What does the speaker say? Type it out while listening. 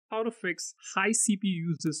how to fix high CPU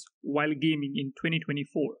uses while gaming in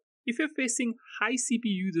 2024. If you're facing high CPU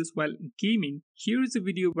uses while gaming, here is a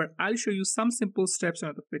video where I'll show you some simple steps on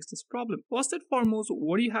how to fix this problem. First and foremost,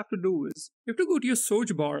 what you have to do is, you have to go to your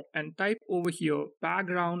search bar and type over here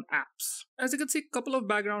background apps. As you can see, a couple of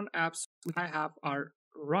background apps which I have are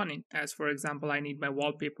running. As for example, I need my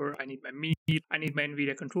wallpaper, I need my media, I need my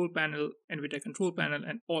NVIDIA control panel,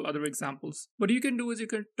 and all other examples. What you can do is you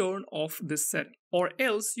can turn off this setting, or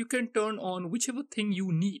else you can turn on whichever thing you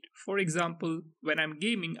need. For example, when I'm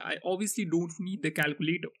gaming, I obviously don't need the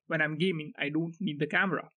calculator. When I'm gaming, I don't need the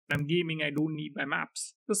camera. When I'm gaming, I don't need my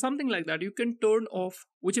maps. So something like that, you can turn off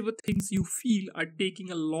whichever things you feel are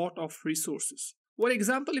taking a lot of resources. For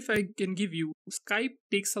example, if I can give you, Skype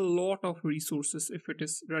takes a lot of resources if it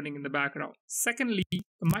is running in the background. Secondly,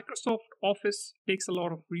 the Microsoft Office takes a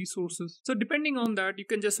lot of resources. So depending on that, you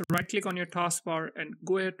can just right click on your taskbar and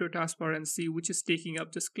go ahead to your taskbar and see which is taking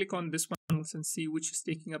up. Just click on this one and see which is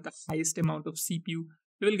taking up the highest amount of CPU.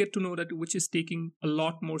 You will get to know that which is taking a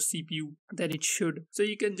lot more CPU than it should. So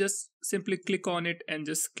you can just simply click on it and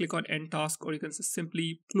just click on end task, or you can just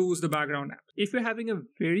simply close the background app. If you're having a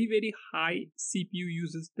very high CPU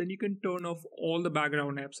uses, then you can turn off all the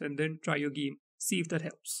background apps and then try your game. See if that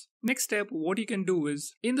helps. Next step, what you can do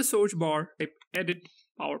is in the search bar, type edit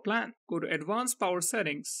power plan. Go to advanced power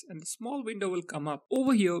settings and the small window will come up.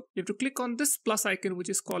 Over here, you have to click on this plus icon which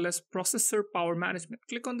is called as processor power management.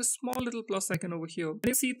 Click on this small little plus icon over here. And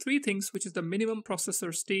you see three things, which is the minimum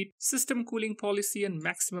processor state, system cooling policy, and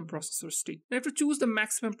maximum processor state. Now you have to choose the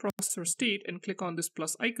maximum processor state and click on this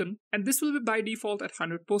plus icon, and this will be by default at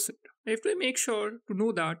 100%. Now you have to make sure to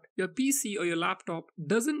know that your PC or your laptop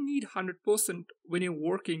doesn't need 100% when you're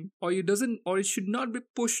working, or it should not be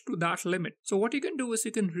pushed to that limit. So what you can do is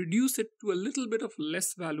you can reduce it to a little bit of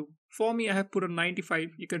less value. For me, I have put on 95.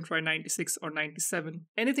 You can try 96 or 97.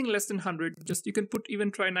 Anything less than 100, just you can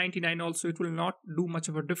even try 99 also. It will not do much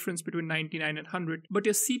of a difference between 99 and 100, but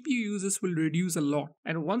your CPU uses will reduce a lot.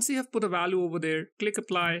 And once you have put a value over there, click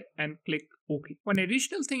apply and click OK. One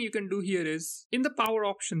additional thing you can do here is in the power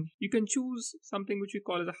option, you can choose something which we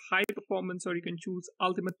call as a high performance, or you can choose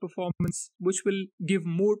ultimate performance, which will give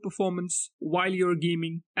more performance while you're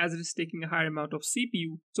gaming as it is taking a higher amount of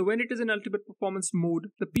CPU. So when it is in ultimate performance mode,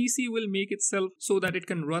 the PC will make itself so that it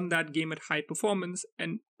can run that game at high performance,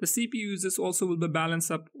 and the CPU uses also will be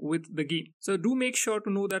balanced up with the game. So do make sure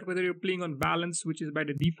to know that whether you're playing on balance, which is by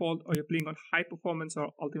the default, or you're playing on high performance or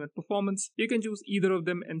ultimate performance. You can choose either of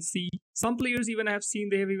them and see. Some players even I have seen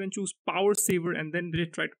they have even choose power saver and then they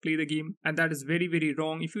try to play the game, and that is very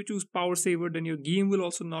wrong. If you choose power saver, then your game will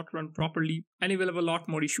also not run properly and you will have a lot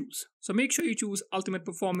more issues. So make sure you choose ultimate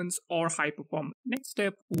performance or high performance. Next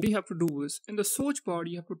step, what you have to do is in the search bar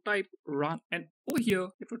you have to type run, and over here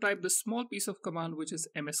you have to type the small piece of command which is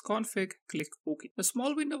msconfig. Click OK. The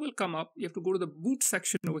small window will come up. You have to go to the boot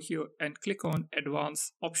section over here and click on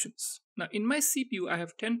advanced options. Now in my CPU, I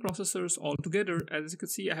have 10 processors altogether. As you can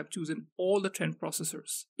see, I have chosen all the 10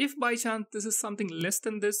 processors. If by chance this is something less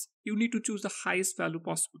than this, you need to choose the highest value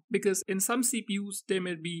possible, because in some CPUs there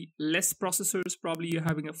may be less processors. Probably you're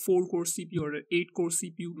having a 4-core CPU or an 8-core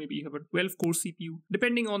CPU, maybe you have a 12-core CPU.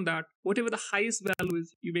 Depending on that, whatever the highest value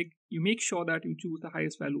is, you make sure that you choose the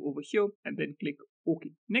highest value over here and then click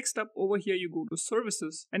OK. Next up, over here you go to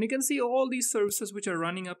services, and you can see all these services which are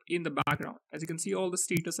running up in the background. As you can see, all the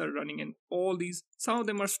status are running, and all these, some of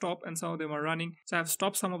them are stopped and some of them are running. So I have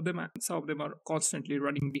stopped some of them and some of them are constantly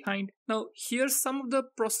running behind. Now here some of the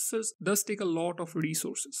processors does take a lot of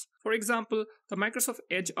resources. For example, the Microsoft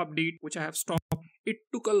Edge update which I have stopped, it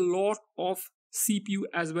took a lot of CPU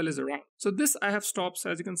as well as RAM. So this I have stopped. So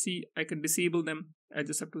as you can see, I can disable them. I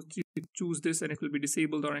just have to choose this and it will be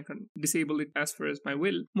disabled, or I can disable it as far as my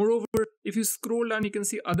will. Moreover, if you scroll down, you can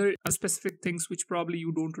see other specific things which probably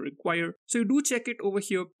you don't require. So you do check it over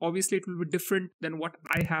here. Obviously it will be different than what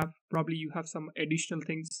I have. Probably you have some additional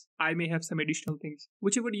things. I may have some additional things.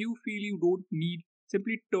 Whichever you feel you don't need,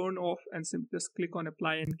 simply turn off and just click on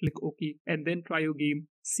apply and click OK, and then try your game.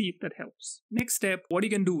 See if that helps. Next step, what you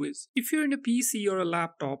can do is, if you're in a PC or a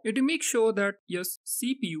laptop, you have to make sure that your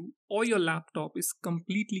CPU or your laptop is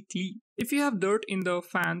completely clean. If you have dirt in the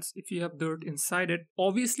fans, if you have dirt inside it,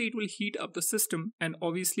 obviously it will heat up the system, and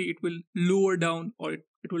obviously it will lower down, or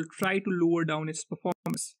it will try to lower down its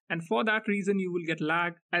performance. And for that reason, you will get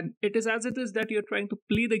lag. And it is as it is that you're trying to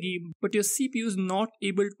play the game, but your CPU is not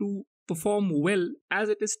able to perform well, as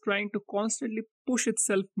it is trying to constantly push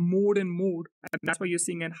itself more and more, and that's why you're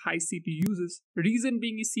seeing a high CPU uses. Reason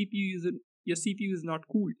being your CPU is not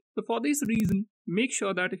cooled. So for this reason, make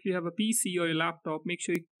sure that if you have a PC or a laptop, make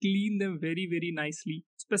sure you clean them very, very nicely,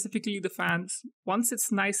 specifically the fans. Once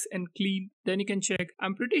it's nice and clean, then you can check.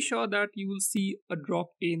 I'm pretty sure that you will see a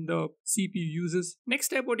drop in the CPU uses. Next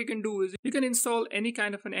step, what you can do is you can install any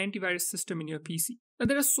kind of an antivirus system in your PC. Now,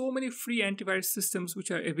 there are so many free antivirus systems which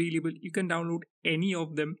are available. You can download any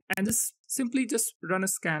of them and simply run a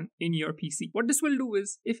scan in your PC. What this will do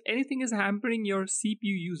is, if anything is hampering your CPU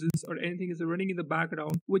uses or anything is running in the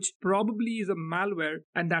background, which probably is a malware,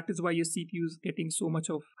 and that is why your CPU is getting so much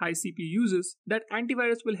of high CPU uses, that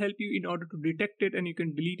antivirus will help you in order to detect it, and you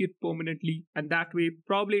can delete it permanently. And that way,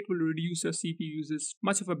 probably it will reduce your CPU uses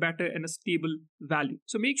much of a better and a stable value.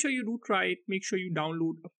 So make sure you do try it. Make sure you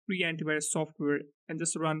download a free antivirus software and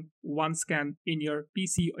just run one scan in your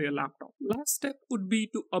PC or your laptop. Last step would be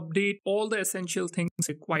to update all the essential things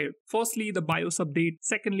required. Firstly, the BIOS update.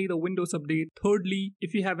 Secondly, the Windows update. Thirdly,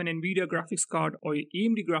 if you have an NVIDIA graphics card or your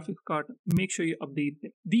AMD graphics card, make sure you update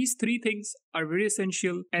them. These three things are very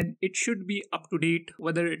essential and it should be up to date,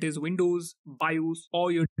 whether it is Windows, BIOS,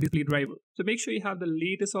 or your display driver. So make sure you have the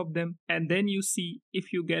latest of them, and then you see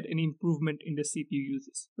if you get any improvement in the CPU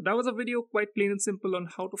uses. So that was a video, quite plain and simple, on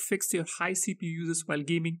how to fix your high CPU uses while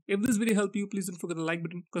gaming. If this video helped you, please don't forget the like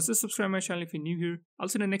button, consider subscribing my channel if you're new here. I'll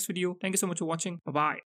see you in the next video. Thank you so much for watching. Bye bye.